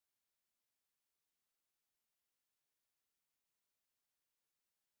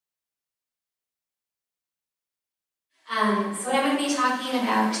So what I'm going to be talking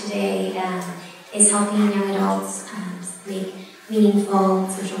about today is helping young adults make meaningful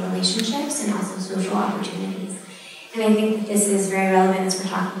social relationships and also social opportunities. And I think that this is very relevant as we're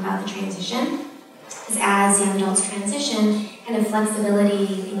talking about the transition, because as young adults transition, kind of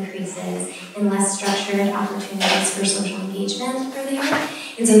flexibility increases and less structured opportunities for social engagement are there.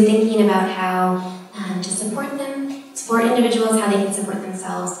 And so thinking about how to support them, support individuals, how they can support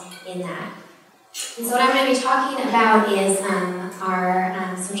themselves in that. And so what I'm going to be talking about is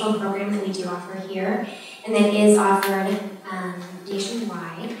our social program that we do offer here, and that is offered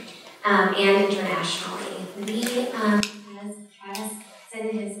nationwide and internationally. Lee, as Travis said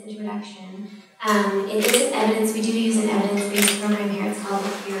in his introduction, it is an evidence, we do use an evidence-based program here. It's called the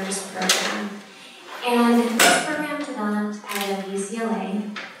PEERS program. And this program developed out of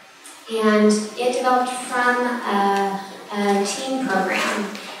UCLA, and it developed from a teen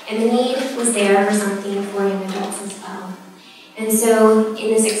program. And the need was there for something for young adults as well. And so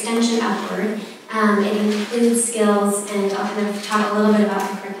in this extension upward, it includes skills, and I'll kind of talk a little bit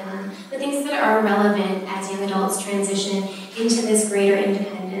about the curriculum, but things that are relevant as young adults transition into this greater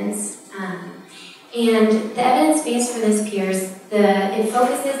independence. And the evidence base for this PEERS, it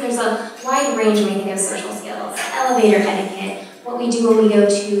focuses, there's a wide range when we think of social skills, elevator etiquette, what we do when we go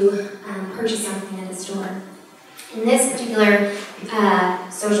to purchase something at a store. In this particular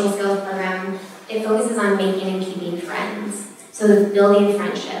social skills program, it focuses on making and keeping friends. So building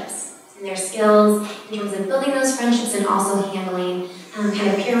friendships. And their skills in terms of building those friendships and also handling kind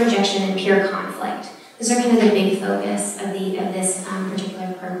of peer rejection and peer conflict. Those are kind of the big focus of this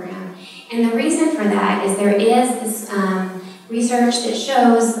particular program. And the reason for that is there is this research that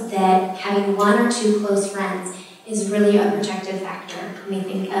shows that having one or two close friends is really a protective factor when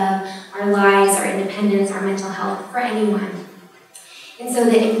we think of our lives, our independence, our mental health for anyone. And so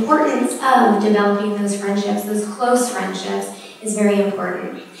the importance of developing those friendships, those close friendships, is very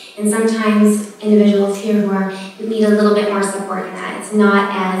important. And sometimes individuals here who need a little bit more support in that. It's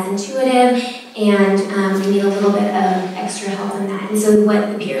not as intuitive, and we need a little bit of extra help in that. And so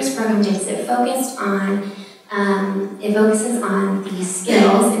what the PEERS program did is it focuses on the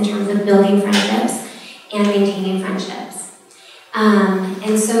skills in terms of building friendships and maintaining friendships.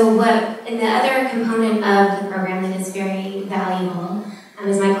 And the other component of the program that is very valuable,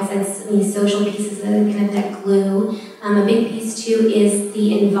 as Michael said, these social pieces that are kind of that glue. A big piece too is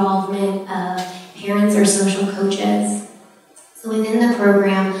the involvement of parents or social coaches. So within the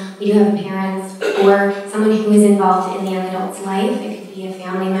program, we do have parents or someone who is involved in the young adult's life. It could be a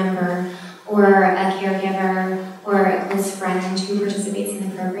family member or a caregiver or a close friend who participates in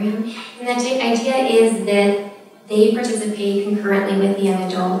the program. And the idea is that they participate concurrently with the young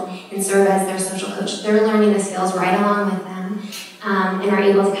adult and serve as their social coach. They're learning the skills right along with them and are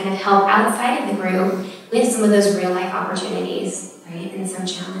able to kind of help outside of the group with some of those real life opportunities, right, and some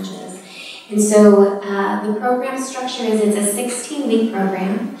challenges. And so the program structure is it's a 16-week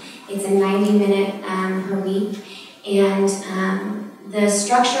program. It's a 90-minute per week. And the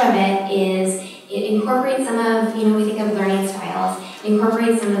structure of it is it incorporates some of, we think of learning styles. It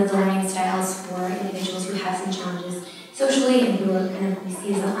incorporates some of the learning styles for individuals who have some challenges socially and who are kind of, we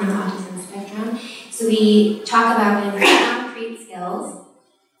see on the autism spectrum. So we talk about kind of concrete skills.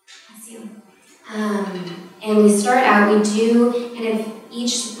 That's you. And we start out, we do kind of,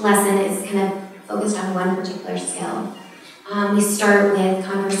 each lesson is kind of focused on one particular skill. We start with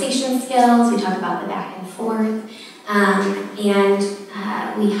conversation skills, we talk about the back and forth, and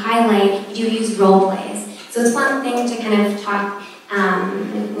we highlight, we do use role plays. So it's one thing to kind of talk,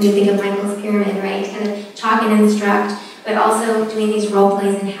 when we think of Michael's pyramid, right, kind of talk and instruct, but also doing these role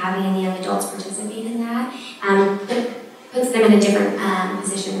plays and having the young adults participate in that, puts them in a different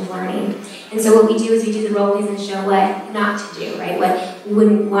position of learning. And so what we do is we do the role plays and show what not to do, right? What we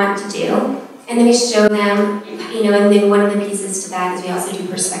wouldn't want to do. And then we show them, and then one of the pieces to that is we also do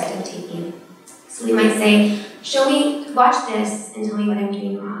perspective taking. So we might say, watch this and tell me what I'm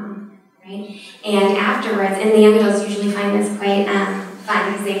doing wrong, right? And afterwards, and the young adults usually find this quite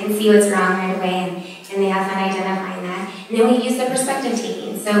fun because they can see what's wrong right away and they have fun identifying that. And then we use the perspective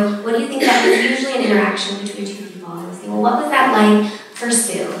taking. So what do you think that is usually an interaction between two people? And we say, well, what was that like for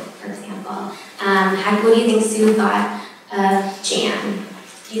Sue, for example? What do you think Sue thought of Jan?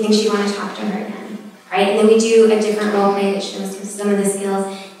 Do you think she'd want to talk to her again? Right? And then we do a different role play that shows some of the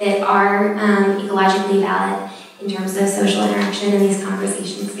skills that are ecologically valid in terms of social interaction and these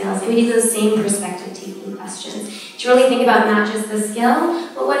conversation skills. And we do those same perspective-taking questions to really think about not just the skill,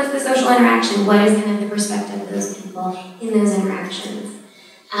 but what is the social interaction? What is kind of the perspective of those people in those interactions?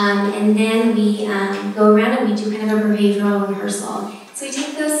 And then we go around and we do kind of a behavioral rehearsal. So we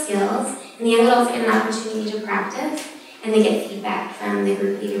take those skills, and the young adults get an opportunity to practice and they get feedback from the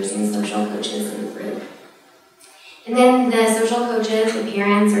group leaders and social coaches in the group. And then the social coaches, the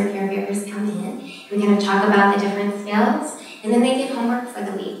parents or caregivers come in, and we kind of talk about the different skills, and then they get homework for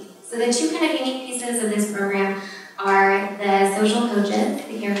the week. So the two kind of unique pieces of this program are the social coaches,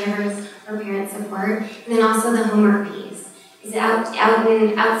 the caregivers or parent support, and then also the homework piece. Is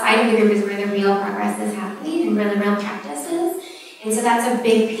outside of the group is where the real progress is happening and where the real practice is. And so that's a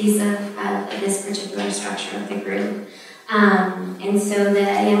big piece of this particular structure of the group. And so the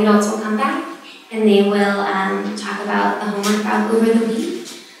young adults will come back and they will talk about the homework over the week.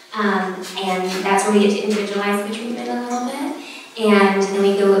 And that's where we get to individualize the treatment a little bit. And then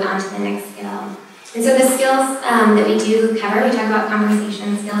we go on to the next skill. And so the skills that we do cover, we talk about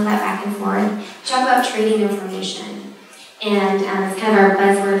conversation skills, that back and forth. We talk about trading information. And it's kind of our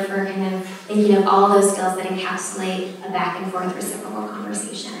buzzword for kind of thinking of all those skills that encapsulate a back and forth reciprocal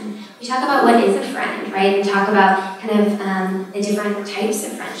conversation. We talk about what is a friend, right? And talk about kind of the different types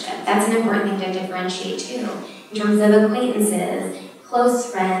of friendship. That's an important thing to differentiate too, in terms of acquaintances,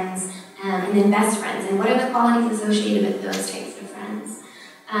 close friends, and then best friends. And what are the qualities associated with those types of friends?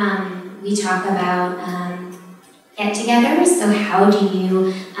 We talk about get-togethers, so how do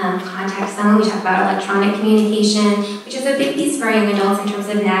you contact someone? We talk about electronic communication, which is a big piece for young adults in terms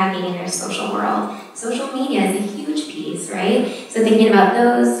of navigating their social world. Social media is a huge piece, right? So thinking about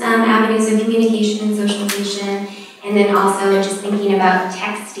those avenues of communication and socialization, and then also just thinking about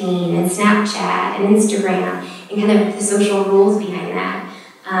texting and Snapchat and Instagram and kind of the social rules behind that.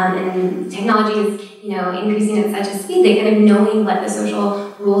 And technology is, increasing at such a speed that kind of knowing what the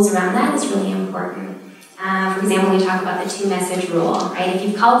social rules around that is really important. For example, we talk about the 2-message rule, right? If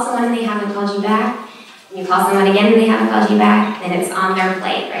you've called someone and they haven't called you back, and you call someone again and they haven't called you back, then it's on their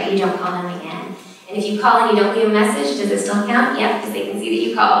plate, right? You don't call them again. And if you call and you don't leave a message, does it still count? Yep, because they can see that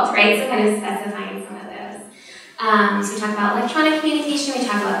you called, right? So kind of specifying some of those. So we talk about electronic communication, we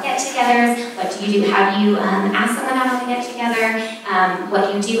talk about get-togethers, what do you do, how do you ask someone out on the get-together,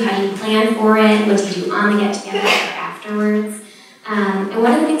 what do you do, how do you plan for it, what do you do on the get-together or afterwards. And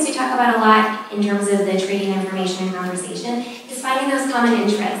one of the things we talk about a lot in terms of the trading information and conversation is finding those common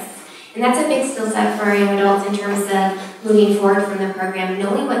interests. And that's a big skill set for our young adults in terms of moving forward from the program,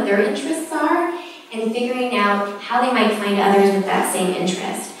 knowing what their interests are and figuring out how they might find others with that same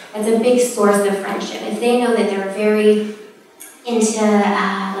interest. That's a big source of friendship. If they know that they're very into,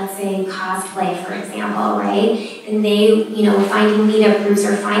 let's say, cosplay, for example, right? And they, finding meetup groups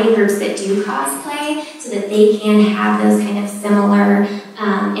or finding groups that do cosplay so that they can have those kind of similar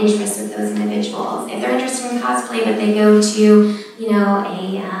interests with those individuals. If they're interested in cosplay, but they go to,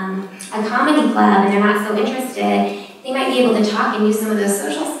 a comedy club and they're not so interested, they might be able to talk and use some of those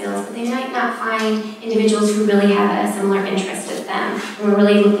social skills, but they might not find individuals who really have a similar interest as them. And we're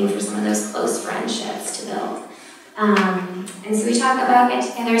really looking for some of those close friendships to build. And so we talk about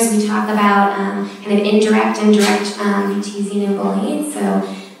get-togethers, we talk about kind of indirect and direct teasing and bullying. So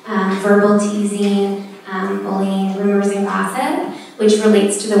verbal teasing, bullying, rumors, and gossip, which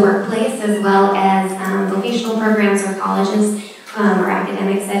relates to the workplace as well as vocational programs or colleges or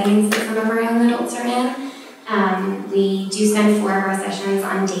academic settings that some of our young adults are in. We do spend 4 of our sessions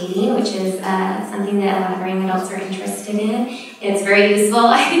on dating, which is something that a lot of our young adults are interested in. It's very useful.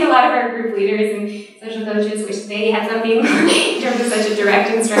 I think a lot of our group leaders and social coaches wish they had something in terms of such a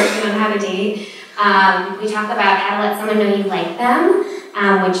direct instruction on how to date. We talk about how to let someone know you like them,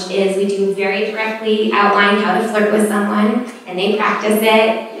 which is we do very directly outline how to flirt with someone, and they practice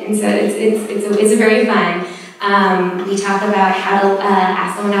it, and so it's very fun. We talk about how to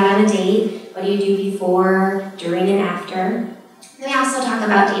ask someone out on a date. What do you do before, during, and after? And we also talk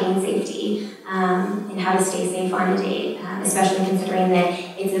about dating safety and how to stay safe on a date, especially considering that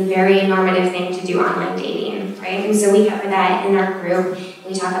it's a very normative thing to do online dating, right? And so we cover that in our group.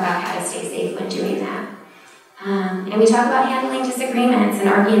 We talk about how to stay safe when doing that. And we talk about handling disagreements and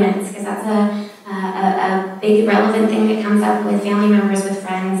arguments, because that's a big relevant thing that comes up with family members, with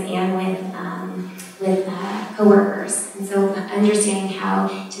friends, and with coworkers. And so understanding how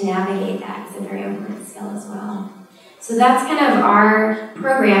to navigate that is a very important skill as well. So that's kind of our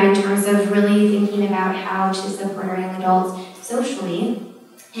program in terms of really thinking about how to support our young adults socially.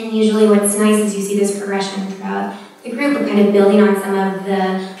 And usually what's nice is you see this progression throughout the group of kind of building on some of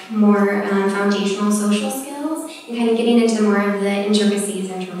the more foundational social skills and kind of getting into more of the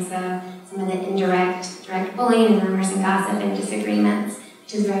intricacies in terms of some of the direct bullying and rumors and gossip and disagreements,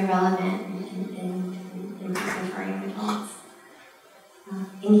 which is very relevant and important for our young adults.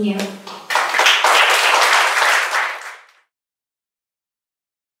 Thank you.